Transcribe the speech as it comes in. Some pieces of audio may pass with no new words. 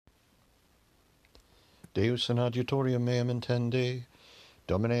Deus in adiutorium meam intende,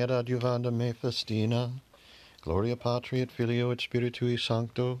 Domine ad adjuvanda me festina, Gloria Patri et Filio et Spiritui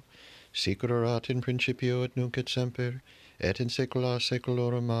Sancto, sic ut erat in principio et nunc et semper, et in saecula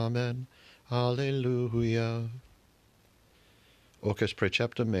saeculorum. Amen. Alleluia. Ocus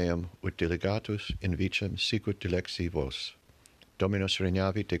preceptum meum ut delegatus in vicem sicut dilexi vos. Dominus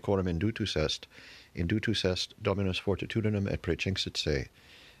regnavit decorum indutus est Dominus fortitudinem et precinxit se,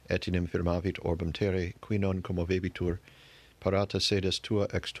 et in firmavit orbem terrae, qui non commovebitur, parata sedes tua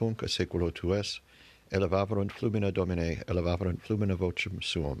ex tunc a saeculo tues, elevavarunt flumina Domine, elevavarunt flumina vocem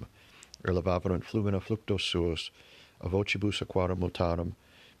suum, elevavarunt flumina fluctos suos, a vocibus aquarum multarum,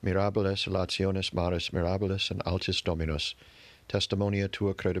 mirabilis lationis maris mirabilis in altis Dominus, testimonia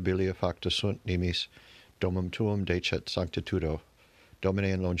tua credibilia facta sunt nimis, domum tuum decet sanctitudo,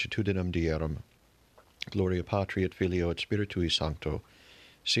 Domine in longitudinem dierum, Gloria Patri et Filio et Spiritui Sancto,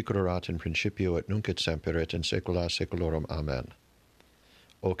 sic ut erat in principio et nunc et semper et in saecula saeculorum. Amen.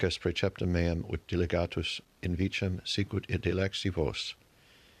 Ocus preceptum meum ut delegatus in vicem sicut id elexi vos.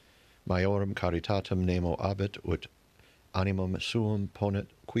 Maiorum caritatem nemo abet ut animum suum ponet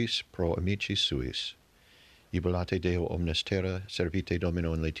quis pro amici suis. Ibolate Deo omnes terra, servite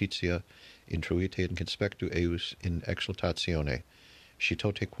Domino in laetitia, intruite in conspectu eius in exultatione,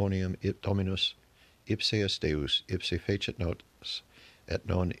 scitote quoniam Dominus, ipse est Deus, ipse fecit nos, et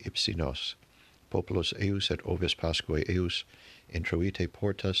non ipsi nos. Populus eius et ovis Pasquae eius, intruite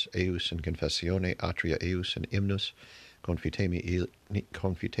portas eius in confessione atria eius in hymnus, confitemini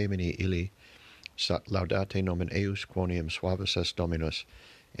illi, laudate nomen eius quoniam suavis est Dominus,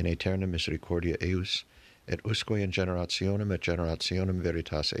 in aeterna misericordia eius, et usque in generationem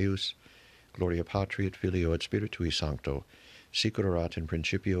veritas eius, Gloria Patri et Filio et Spiritui Sancto, sic ut erat in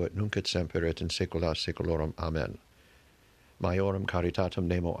principio et nunc et semper et in saecula saeculorum. Amen. Maiorum caritatem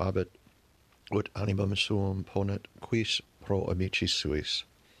nemo abet, ut animum suum ponet quis pro amici suis.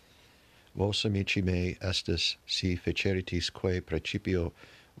 Vos amici mei estis si feceritis quae principio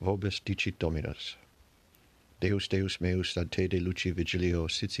vobis dicit Dominus. Deus meus ad te de luci vigilio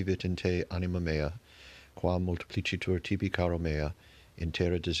sitsivit in te anima mea, quam multiplicitur tibi caro mea, in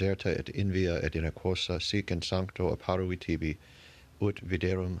terra deserta et invia et in aquosa sic in sancto apparui tibi, ut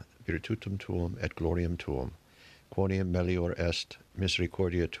viderum virtutum tuum et gloriam tuum, quoniam melior est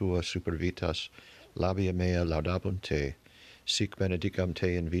misericordia tua super vitas, labia mea laudabunt te, sic benedicam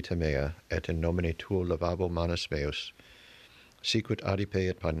te in vita mea, et in nomine tuo lavabo manus meus, sicut adipe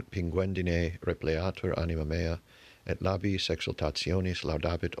et pinguendine repleatur anima mea, et labis exultationis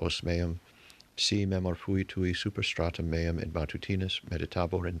laudabit os meum, si memor fui tui superstratum meum in matutinus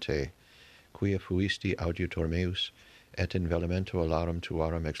meditabor in te, quia fuisti auditor meus, et in velamento alarum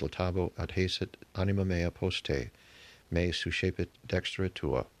tuarum exultabo adhesit anima mea post te, me suscepit dextra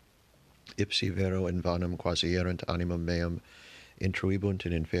tua. Ipsi vero in vanum quasi erant animum meum, intruibunt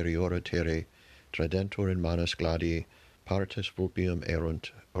in inferiora terrae, tradentur in manus gladii, partes vulpium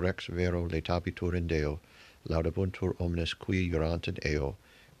erunt, rex vero letabitur in Deo, laudabuntur omnes qui jurant in eo,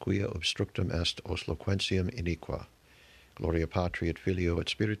 quia obstructum est os loquentium iniqua. Gloria Patri et Filio et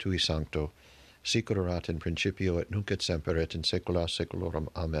Spiritui Sancto, sic ut erat in principio et nunc et semper et in saecula saeculorum.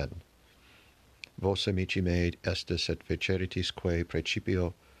 Amen. Vos amici mei estis et feceritis quae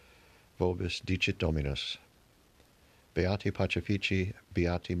principio vobis dicit Dominus. Beati pacifici,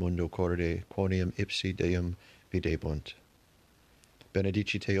 beati mundo corde, quoniam ipsi Deum videbunt.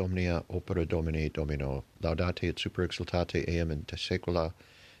 Benedicite omnia opera Domini Domino, laudate et super exultate eam in te saecula,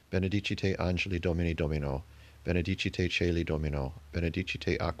 benedicite angeli Domini Domino, benedicite caeli Domino,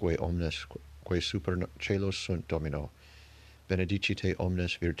 benedicite aquae omnes quae super caelos sunt Domino, benedicite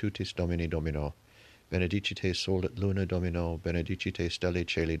omnes virtutis Domini Domino, benedicite sol et luna Domino, benedicite stelle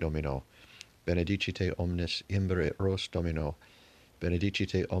caeli Domino, benedicite omnes imber et ros Domino,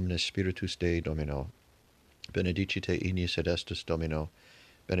 benedicite omnes spiritus Dei Domino, benedicite ignis et estus Domino,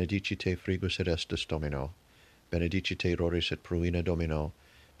 benedicite frigus et estus Domino, benedicite roris et pruina Domino,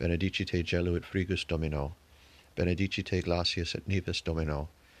 benedicite gelu et frigus Domino, benedicite glacias et nives Domino,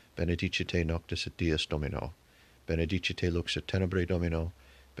 benedicite noctis et dies Domino, benedicite lux et tenebrae Domino,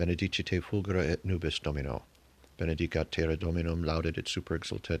 benedicite fulgura et nubis Domino, benedicat terra Dominum, laudet et super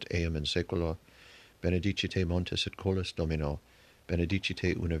exultet eam in saecula, benedicite montes et colles Domino,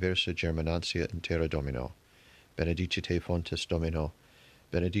 benedicite universa germinantia in terra Domino, benedicite fontes Domino,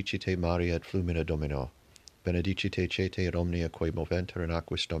 benedicite maria et flumina Domino, benedicite cete et omnia quae moventer in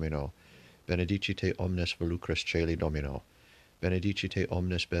aquis Domino, benedicite omnes volucres caeli Domino, benedicite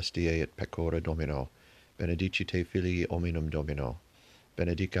omnes bestiae et pecora Domino, benedicite filii hominum Domino,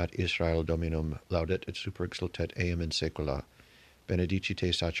 benedicat Israel Dominum, laudet et super exultet eam in saecula,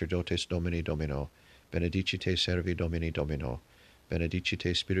 benedicite sacerdotes Domini Domino, benedicite servi Domini Domino,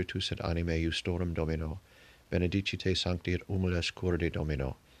 benedicite Spiritus et anime justorum Domino, benedicite sancti et humules corde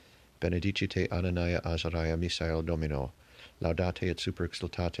Domino, benedicite Anania Azariah Misael Domino, laudate et super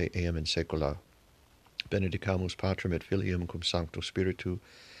exultate eam in saecula, benedicamus Patrem et Filium cum Sancto Spiritu,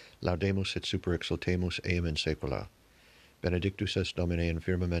 laudemus et super exultemus eam in saecula. Benedictus est Domine in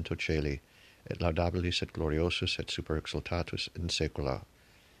firmamento caeli, et laudabilis et gloriosus et super exultatus in saecula.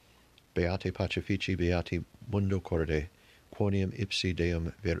 Beate pacifici beati mundo corde, quoniam ipsi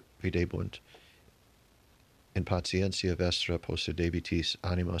Deum videbunt, in patientia vestra possedebitis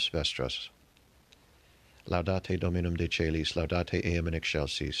animas vestras. Laudate Dominum de caelis, laudate eam in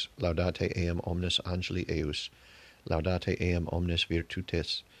excelsis, laudate eam omnes angeli eius, laudate eam omnes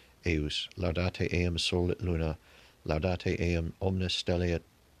virtutes eius, laudate eam sol et luna, laudate eam omnes stellae et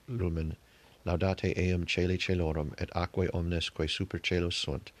lumen, laudate eam caeli caelorum, et aquae omnes quae super caelos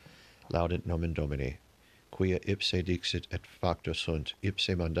sunt, laudent nomen Domini, quia ipse dixit et facta sunt,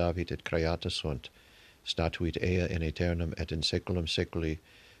 ipse mandavit et creata sunt, statuit ea in aeternum et in saeculum saeculi,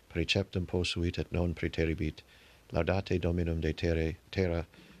 preceptum posuit et non praeteribit, laudate Dominum de terra,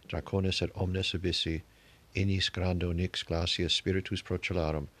 draconis et omnes abyssi, inis grando nix glacias spiritus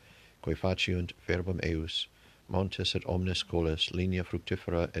procellarum, quae faciunt verbum eius, montes et omnes coles, linea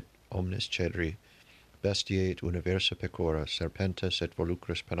fructifera et omnes cedri, bestiae et universa pecora, serpentes et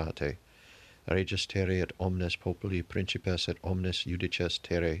volucrus penate, reges terrae et omnes populi, principes et omnes judices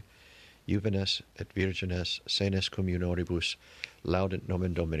terrae, juvenes et virgines, senes communoribus, laudent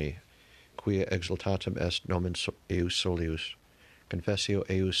nomen Domini, quia exaltatum est nomen eius solius, confessio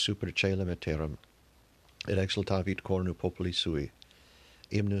eius super caelum et terram, et exaltavit cornu populi sui,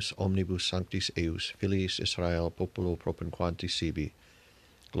 hymnus omnibus sanctis eius, filiis Israel populo propinquanti sibi,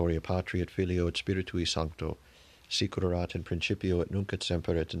 gloria Patri et Filio et Spiritui Sancto, sic ut erat in principio et nunc et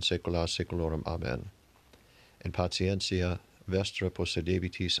semper et in saecula saeculorum. Amen. In patientia vestra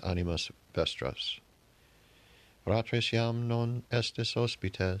possedebitis animas vestras. Fratres iam non estis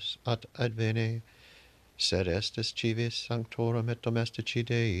hospites ad advene, sed estis civis sanctorum et domestici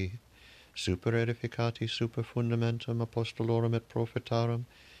Dei, super edificati super fundamentum apostolorum et prophetarum,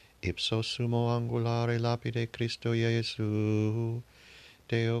 ipso sumo angulare lapide Christo Iesu.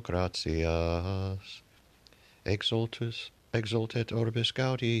 Deo gratias. Exultet orbis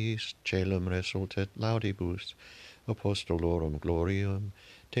gaudiis, caelum resultet laudibus, apostolorum gloriam,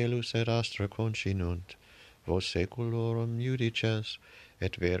 telus et astra continunt, vos saeculorum judices,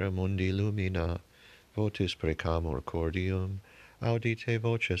 et vera mundi lumina, votis precamur cordium, audite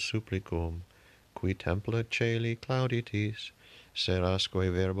voces supplicum, qui templa caeli clauditis, serasque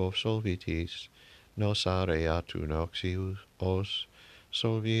verbo solvitis, nos areatu noxius os,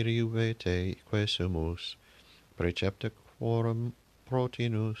 solviri uvete quesumus, precepta quorum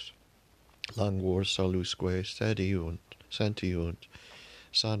protinus, languor salusque sentiunt,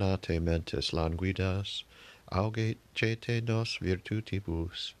 sanate mentes languidas, auge cete nos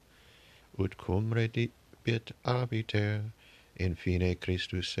virtutibus, ut cum redibit arbiter, in fine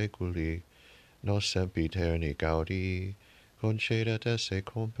Christus seculi, nos sempiterni gaudii, concedat esse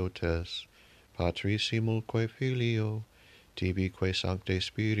computes, Patris simulque Filio, tibique Sancte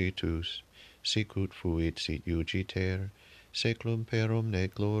Spiritus, sic ut fuit sit iugiter, seclum per omne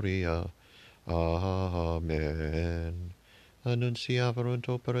gloria. Amen. Annunciaverunt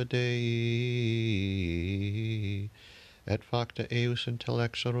opera Dei, et facta eius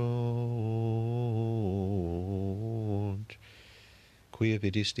intellexerunt. Quia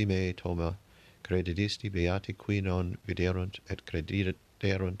vidisti me, Thoma, credidisti beati qui non viderunt et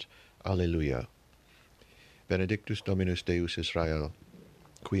crederunt. Alleluia. Benedictus Dominus Deus Israel,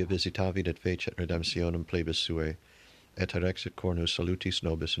 quia visitavit et fecit redemptionem plebis sue, et erexit cornus salutis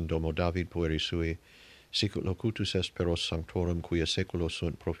nobis in domo David pueri sui, sic ut locutus est per os sanctorum quia saeculo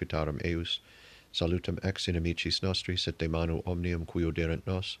sunt profitarum eius, salutem ex inimicis nostris et de manu omnium qui oderent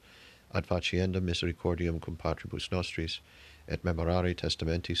nos, ad faciendam misericordium cum patribus nostris, et memorare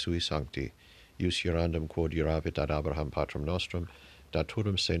testamenti sui sancti, ius iurandum quod iuravit ad Abraham patrum nostrum,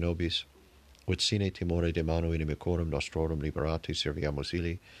 daturum se nobis, ut sine timore de manu inimicorum nostrorum liberati serviamus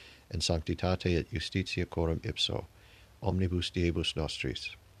illi, in sanctitate et justitia coram ipso, omnibus diebus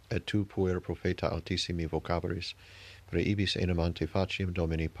nostris, et tu puer profeta altissimi vocaveris, praeibis enim ante faciem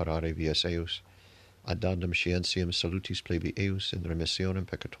Domini parare vias eius, addandum scientiam salutis plebi eius in remissionem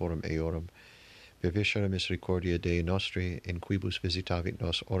peccatorum eorum, viviscere misericordia Dei nostri, in quibus visitavit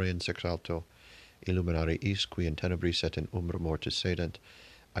nos oriens ex alto, illuminare is qui in tenebris et in umbra mortis sedent,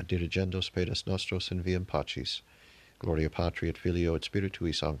 ad dirigendos pedas nostros in viam pacis. Gloria Patri et Filio et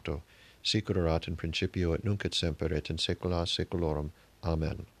Spiritui Sancto, sic ut erat in principio et nunc et semper et in saecula saeculorum.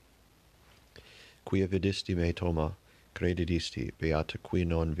 Amen. quia vidisti me, Toma, credidisti, beata qui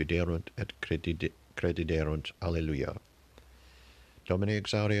non viderunt et crediderunt. Alleluia. Domine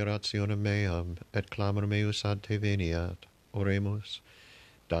exaudi rationem meam, et clamor meus ad te veniat. Oremus.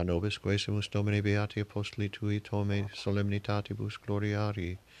 Da nobis quesimus Domine beati apostoli tui Tome solemnitatibus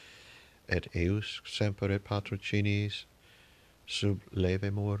gloriari, et eius semper et patrocinis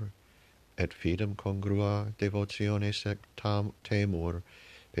sublevemur, et fidem congrua devotione sectam temur,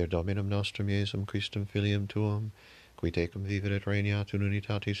 per Dominum nostrum Iesum Christum Filium Tuum, qui tecum vivere et regnat in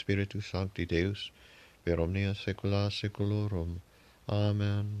unitate Spiritus Sancti Deus, per omnia saecula saeculorum.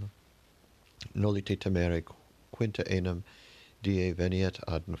 Amen. Nolite temere, quinta enum die veniet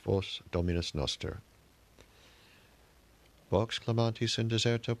ad vos Dominus noster. Vox clamantis in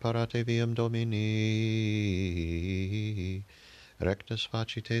deserto parate viam Domini, rectus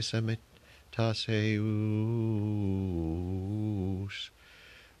facite semitas eius.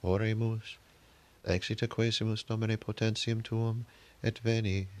 Oremus, exita quesimus Domine potentiam tuum, et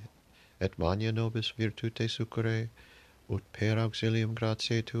veni, et magna nobis virtute succurre, ut per auxilium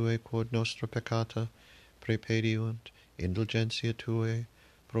gratiae Tue quod nostra peccata prepediunt, indulgentia Tue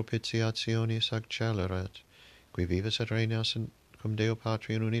propitiationis accelerat, qui vivas et regnas cum Deo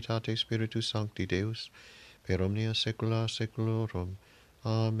Patri in unitate Spiritus Sancti Deus, per omnia saecula saeculorum.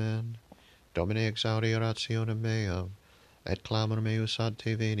 Amen. Domine exaudi rationem meam, et clamor meus ad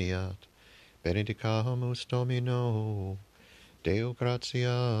te veniat. Benedicamus Domino. Deo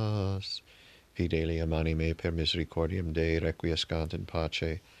gratias. Fidelium anime per misericordiam Dei requiescant in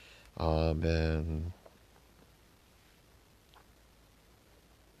pace. Amen.